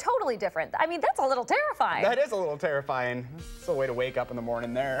 This is totally different. I mean, that's a little terrifying. That is a little terrifying. It's a way to wake up in the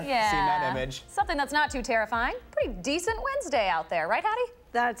morning there, yeah. seeing that image. Something that's not too terrifying. Pretty decent Wednesday out there, right, Hattie?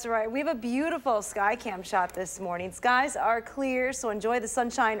 That's right. We have a beautiful sky cam shot this morning. Skies are clear, so enjoy the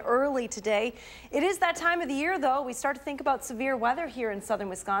sunshine early today. It is that time of the year, though. We start to think about severe weather here in southern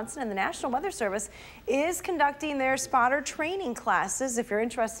Wisconsin, and the National Weather Service is conducting their spotter training classes. If you're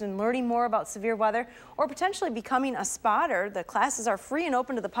interested in learning more about severe weather or potentially becoming a spotter, the classes are free and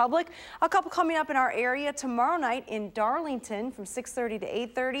open to the public. A couple coming up in our area tomorrow night in Darlington from 6:30 to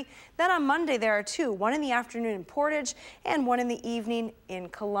 8:30. Then on Monday there are two, one in the afternoon in Portage and one in the evening in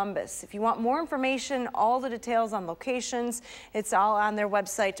Columbus. If you want more information, all the details on locations, it's all on their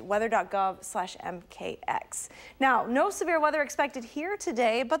website, weather.gov/MKX. Now, no severe weather expected here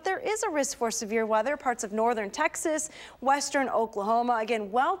today, but there is a risk for severe weather. Parts of northern Texas, western Oklahoma,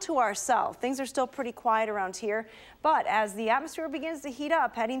 again, well to our south. Things are still pretty quiet around here, but as the atmosphere begins to heat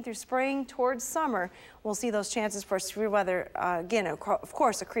up, heading through spring towards summer, we'll see those chances for severe weather, again, of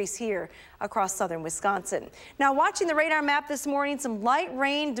course, increase here across southern Wisconsin. Now, watching the radar map this morning, some light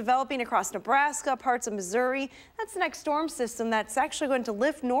rain developing across Nebraska, parts of Missouri. That's the next storm system that's actually going to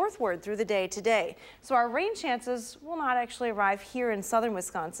lift northward through the day today. So our rain chances will not actually arrive here in southern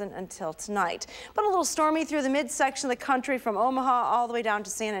Wisconsin until tonight. But a little stormy through the midsection of the country from Omaha all the way down to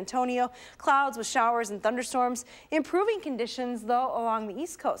San Antonio. Clouds with showers and thunderstorms. Improving conditions, though, along the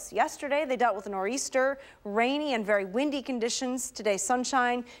East Coast. Yesterday, they dealt with a nor'easter, rainy and very windy conditions. Today,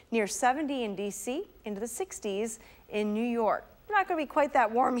 sunshine near 70 in D.C., into the 60s in New York. Not going to be quite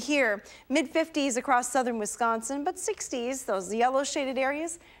that warm here. Mid-50s across southern Wisconsin, but 60s, those yellow shaded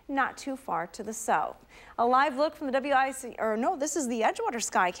areas, not too far to the south. A live look from the WISC, or no, this is the Edgewater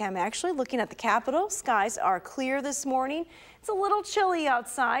sky cam actually, looking at the Capitol. Skies are clear this morning. It's a little chilly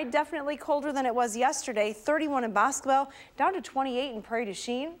outside, definitely colder than it was yesterday. 31 in Boscoville, down to 28 in Prairie du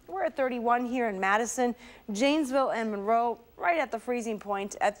Chien. We're at 31 here in Madison, Janesville and Monroe, right at the freezing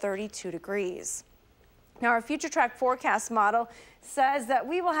point at 32 degrees. Now, our future track forecast model says that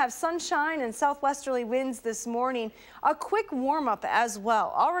we will have sunshine and southwesterly winds this morning. A quick warm up as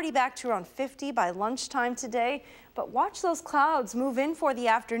well. Already back to around 50 by lunchtime today. But watch those clouds move in for the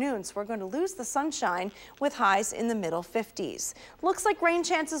afternoon. So we're going to lose the sunshine with highs in the middle 50s. Looks like rain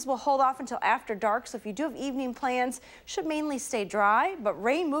chances will hold off until after dark. So if you do have evening plans, should mainly stay dry. But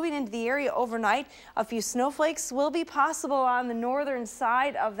rain moving into the area overnight. A few snowflakes will be possible on the northern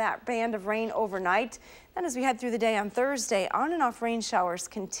side of that band of rain overnight. Then as we head through the day on Thursday, on and off rain showers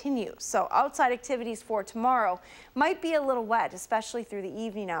continue. So outside activities for tomorrow might be a little wet, especially through the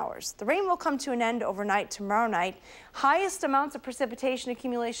evening hours. The rain will come to an end overnight tomorrow night. Highest amounts of precipitation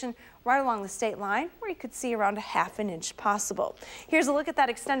accumulation right along the state line, where you could see around a ½ an inch possible. Here's a look at that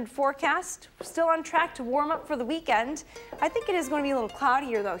extended forecast. We're still on track to warm up for the weekend. I think it is going to be a little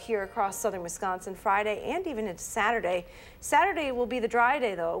cloudier, though, here across southern Wisconsin Friday and even into Saturday. Saturday will be the dry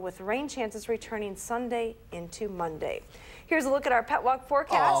day, though, with rain chances returning Sunday into Monday. Here's a look at our pet walk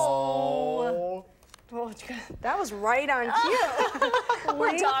forecast. Oh. Well, that was right on cue.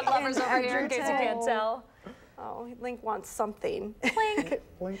 We're dog lovers over here, in case you can't tell. Oh, Link wants something. Link.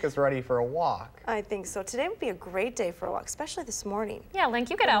 Link is ready for a walk. I think so. Today would be a great day for a walk, especially this morning. Yeah, Link,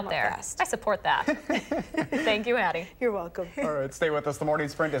 you get out there. I support that. Thank you, Hattie. You're welcome. All right, stay with us. The Morning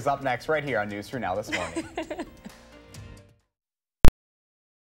Sprint is up next right here on News 3 Now this morning.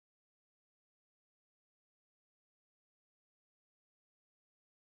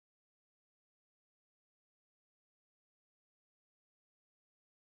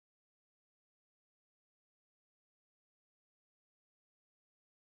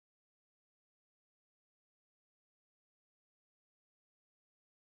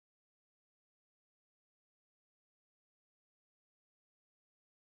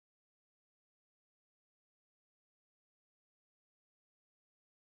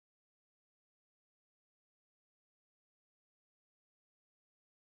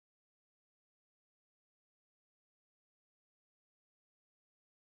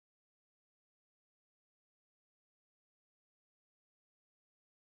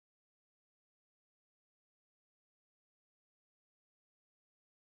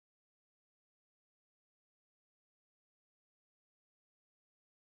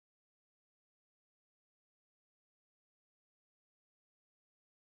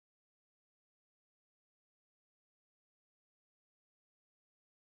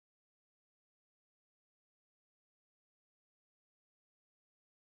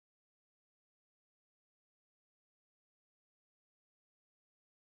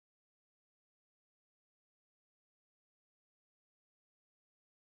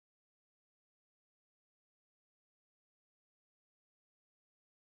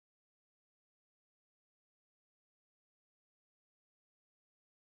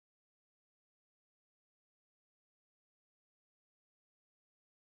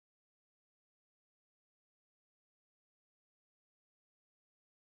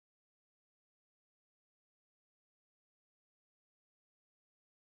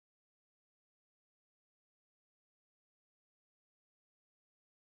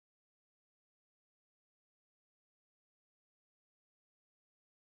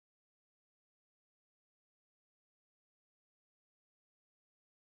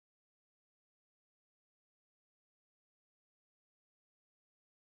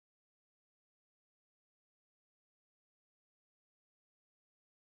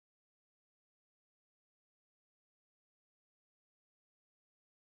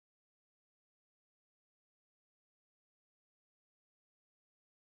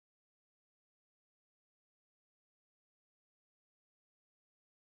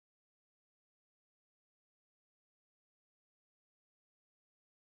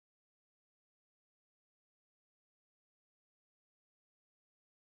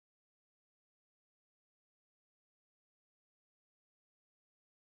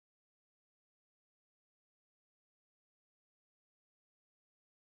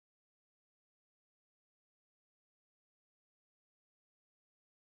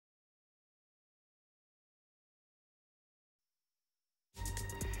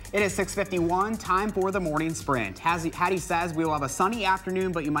 It is 6:51, time for the Morning Sprint. Hattie says we will have a sunny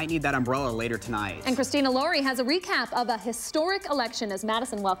afternoon, but you might need that umbrella later tonight. And Christina Laurie has a recap of a historic election as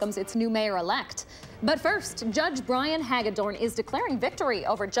Madison welcomes its new mayor-elect. But first, Judge Brian Hagedorn is declaring victory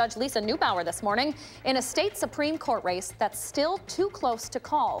over Judge Lisa Neubauer this morning in a state Supreme Court race that's still too close to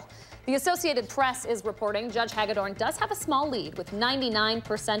call. The Associated Press is reporting Judge Hagedorn does have a small lead with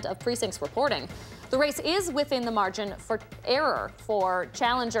 99% of precincts reporting. The race is within the margin for error for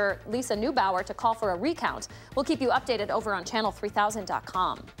challenger Lisa Neubauer to call for a recount. We'll keep you updated over on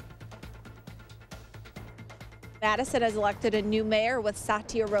channel3000.com. Madison has elected a new mayor with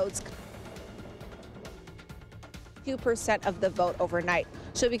Satya Rhodes 2% of the vote overnight.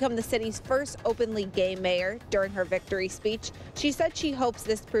 She'll become the city's first openly gay mayor. During her victory speech, she said she hopes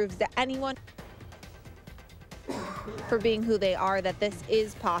this proves to anyone for being who they are that this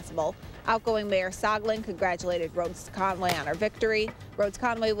is possible. Outgoing Mayor Soglin congratulated Rhodes Conway on her victory. Rhodes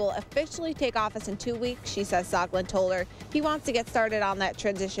Conway will officially take office in 2 weeks. She says Soglin told her he wants to get started on that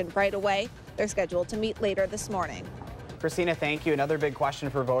transition right away. They're scheduled to meet later this morning. Christina, thank you. Another big question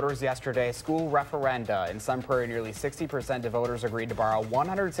for voters yesterday, school referenda. In Sun Prairie, nearly 60% of voters agreed to borrow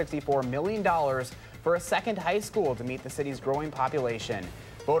 $164 million for a second high school to meet the city's growing population.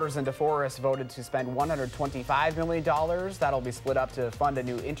 Voters in DeForest voted to spend $125 million. That'll be split up to fund a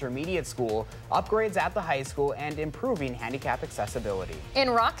new intermediate school, upgrades at the high school, and improving handicap accessibility.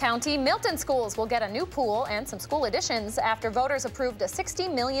 In Rock County, Milton schools will get a new pool and some school additions after voters approved a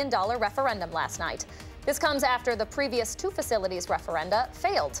 $60 million referendum last night. This comes after the previous two facilities referenda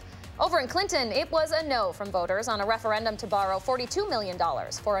failed. Over in Clinton, it was a no from voters on a referendum to borrow $42 million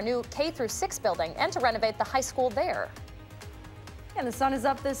for a new K-6 building and to renovate the high school there. And the sun is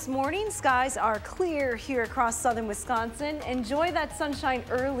up this morning. Skies are clear here across southern Wisconsin. Enjoy that sunshine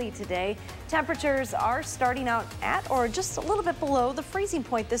early today. Temperatures are starting out at or just a little bit below the freezing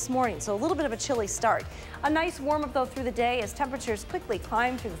point this morning, so a little bit of a chilly start. A nice warm up though through the day as temperatures quickly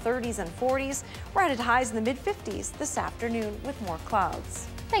climb through the 30s and 40s. We're at highs in the mid-50s this afternoon with more clouds.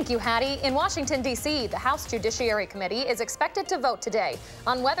 Thank you, Hattie. In Washington, D.C., the House Judiciary Committee is expected to vote today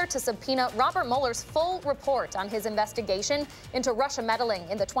on whether to subpoena Robert Mueller's full report on his investigation into Russia meddling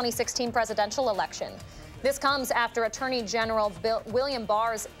in the 2016 presidential election. This comes after Attorney General William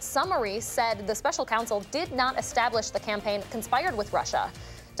Barr's summary said the special counsel did not establish the campaign conspired with Russia.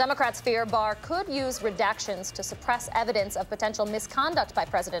 Democrats fear Barr could use redactions to suppress evidence of potential misconduct by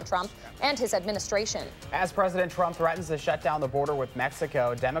President Trump and his administration. As President Trump threatens to shut down the border with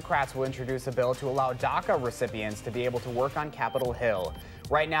Mexico, Democrats will introduce a bill to allow DACA recipients to be able to work on Capitol Hill.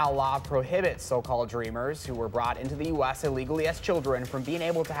 Right now, law prohibits so-called dreamers who were brought into the U.S. illegally as children from being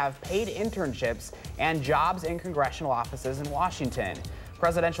able to have paid internships and jobs in congressional offices in Washington.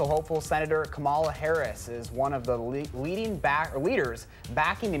 Presidential hopeful Senator Kamala Harris is one of the leaders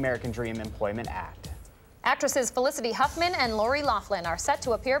backing the American Dream Employment Act. Actresses Felicity Huffman and Lori Loughlin are set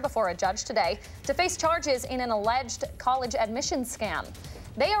to appear before a judge today to face charges in an alleged college admissions scam.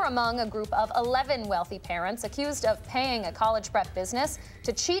 They are among a group of 11 wealthy parents accused of paying a college prep business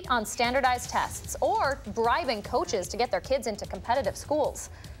to cheat on standardized tests or bribing coaches to get their kids into competitive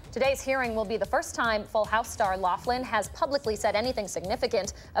schools. Today's hearing will be the first time Full House star Loughlin has publicly said anything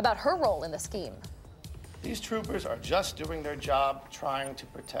significant about her role in the scheme. These troopers are just doing their job, trying to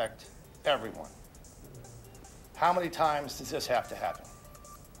protect everyone. How many times does this have to happen?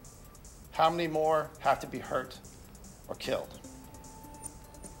 How many more have to be hurt or killed?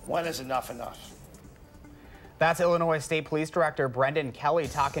 When is enough enough? That's Illinois State Police Director Brendan Kelly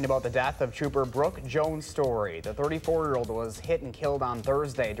talking about the death of Trooper Brooke Jones' story. The 34-year-old was hit and killed on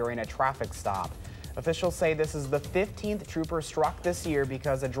Thursday during a traffic stop. Officials say this is the 15th trooper struck this year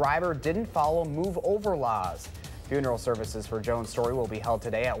because a driver didn't follow move-over laws. Funeral services for Jones' story will be held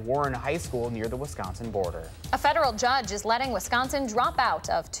today at Warren High School near the Wisconsin border. A federal judge is letting Wisconsin drop out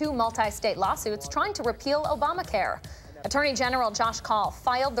of 2 multi-state lawsuits trying to repeal Obamacare. Attorney General Josh Kaul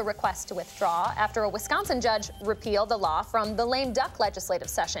filed the request to withdraw after a Wisconsin judge repealed the law from the lame duck legislative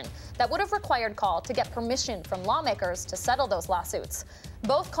session that would have required Kaul to get permission from lawmakers to settle those lawsuits.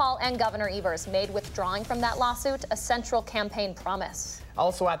 Both Kaul and Governor Evers made withdrawing from that lawsuit a central campaign promise.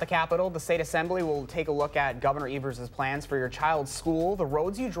 Also at the Capitol, the State Assembly will take a look at Governor Evers' plans for your child's school, the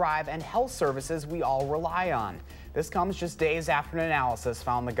roads you drive, and health services we all rely on. This comes just days after an analysis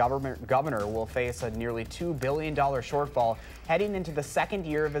found the governor will face a nearly $2 billion shortfall heading into the second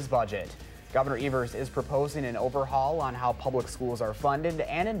year of his budget. Governor Evers is proposing an overhaul on how public schools are funded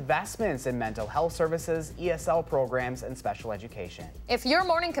and investments in mental health services, ESL programs, and special education. If your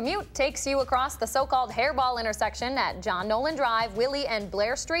morning commute takes you across the so-called hairball intersection at John Nolan Drive, Willie, and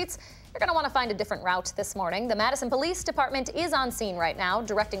Blair Streets, you're going to want to find a different route this morning. The Madison Police Department is on scene right now,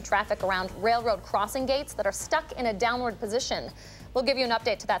 directing traffic around railroad crossing gates that are stuck in a downward position. We'll give you an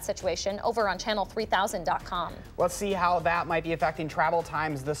update to that situation over on channel3000.com. Let's see how that might be affecting travel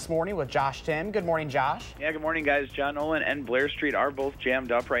times this morning with Josh Tim. Good morning, Josh. Yeah, good morning, guys. John Nolan and Blair Street are both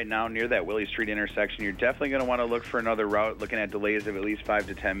jammed up right now near that Willie Street intersection. You're definitely going to want to look for another route, looking at delays of at least 5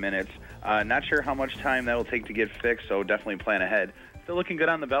 to 10 minutes. Not sure how much time that'll take to get fixed, so definitely plan ahead. Still looking good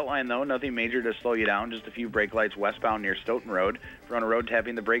on the Beltline, though. Nothing major to slow you down. Just a few brake lights westbound near Stoughton Road. If you're on a road,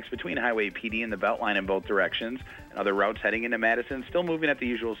 tapping the brakes between Highway PD and the Beltline in both directions. And other routes heading into Madison, still moving at the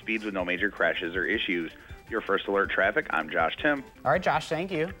usual speeds with no major crashes or issues. Your first alert traffic, I'm Josh Tim. All right, Josh,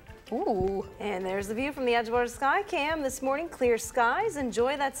 thank you. Ooh. And there's the view from the Edgewater Sky Cam. This morning, clear skies.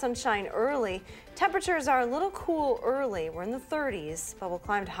 Enjoy that sunshine early. Temperatures are a little cool early. We're in the 30s, but we'll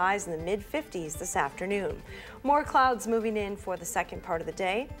climb to highs in the mid-50s this afternoon. More clouds moving in for the second part of the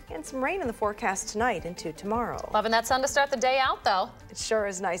day, and some rain in the forecast tonight into tomorrow. Loving that sun to start the day out, though. It sure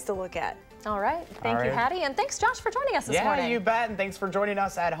is nice to look at. All right. Thank you, Hattie. And thanks, Josh, for joining us this morning. Yeah, you bet. And thanks for joining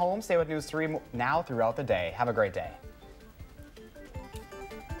us at home. Stay with News 3 now throughout the day. Have a great day.